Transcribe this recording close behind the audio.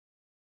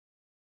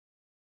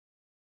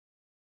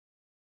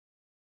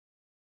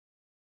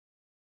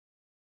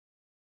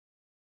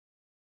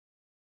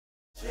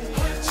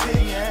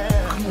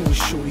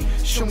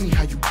show me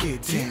how you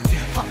get down.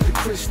 Pop the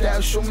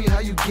crystal, show me how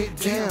you get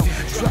down.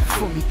 Drop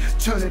for me,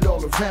 turn it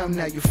all around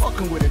now. You're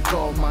fucking with a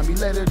doll, mommy,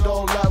 let it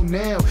all out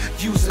now.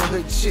 Use a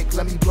hood chick,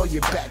 let me blow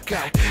your back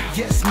out.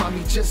 Yes,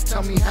 mommy, just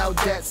tell me how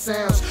that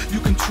sounds. You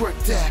can twerk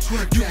that,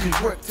 you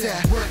can work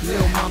that.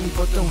 Little mommy,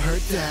 but don't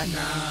hurt that.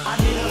 I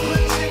need a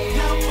hood chick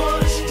out for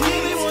the street.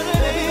 Give me one of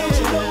them. Don't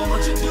you know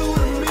what you do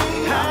to me?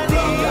 I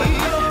need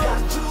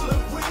got you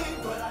look weak,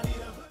 but I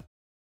need a hood.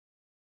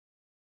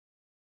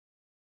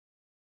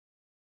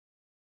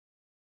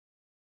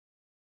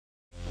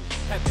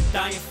 Have been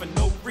dying for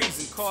no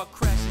reason, car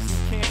crashes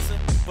and cancer,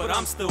 but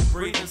I'm still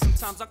breathing.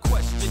 Sometimes I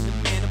question the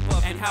man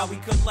above and how he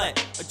could let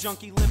a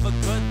junkie live a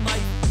good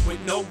life with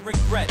no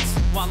regrets,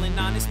 while an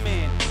honest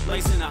man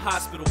lays in a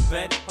hospital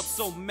bed. Of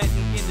so many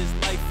in his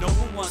life, no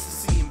one wants to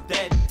see him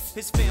dead.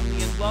 His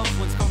family and loved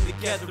ones come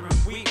together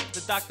and weep.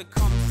 The doctor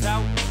comes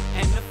out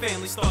and the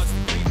family starts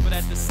to grieve, but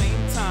at the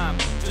same time,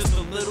 just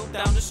a little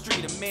down the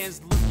street, a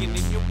man's looking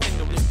in your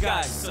window. This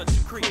guy's such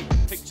a creep.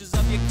 Pictures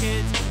of your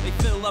kids, they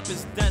fill up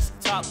his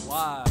desktop.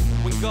 Why?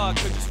 When God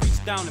could just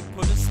reach down and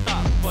put a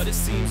stop. But it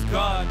seems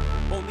God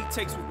only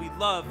takes what we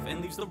love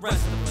and leaves the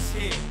rest of us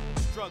here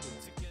struggling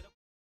to get up.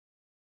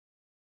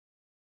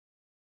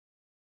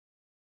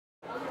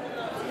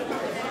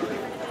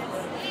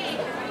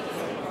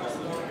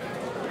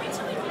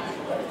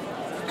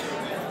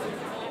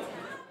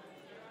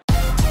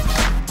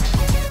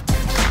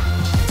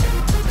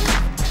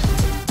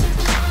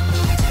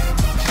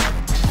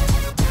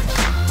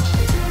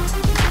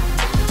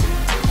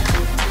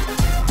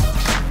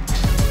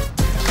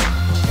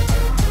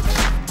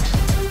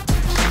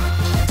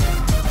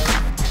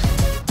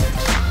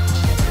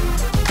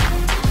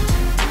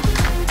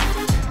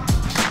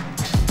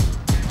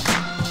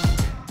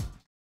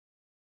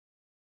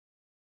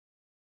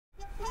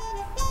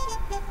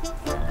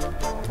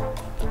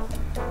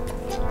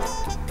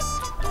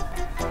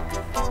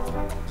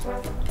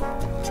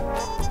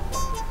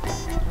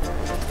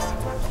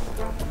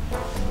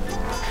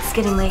 It's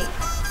getting late.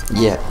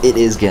 Yeah, it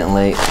is getting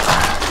late.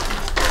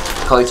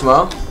 Call you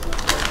tomorrow?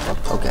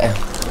 Okay.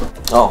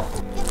 Oh,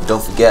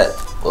 don't forget,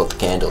 blow up the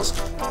candles.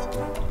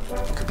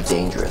 It could be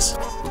dangerous.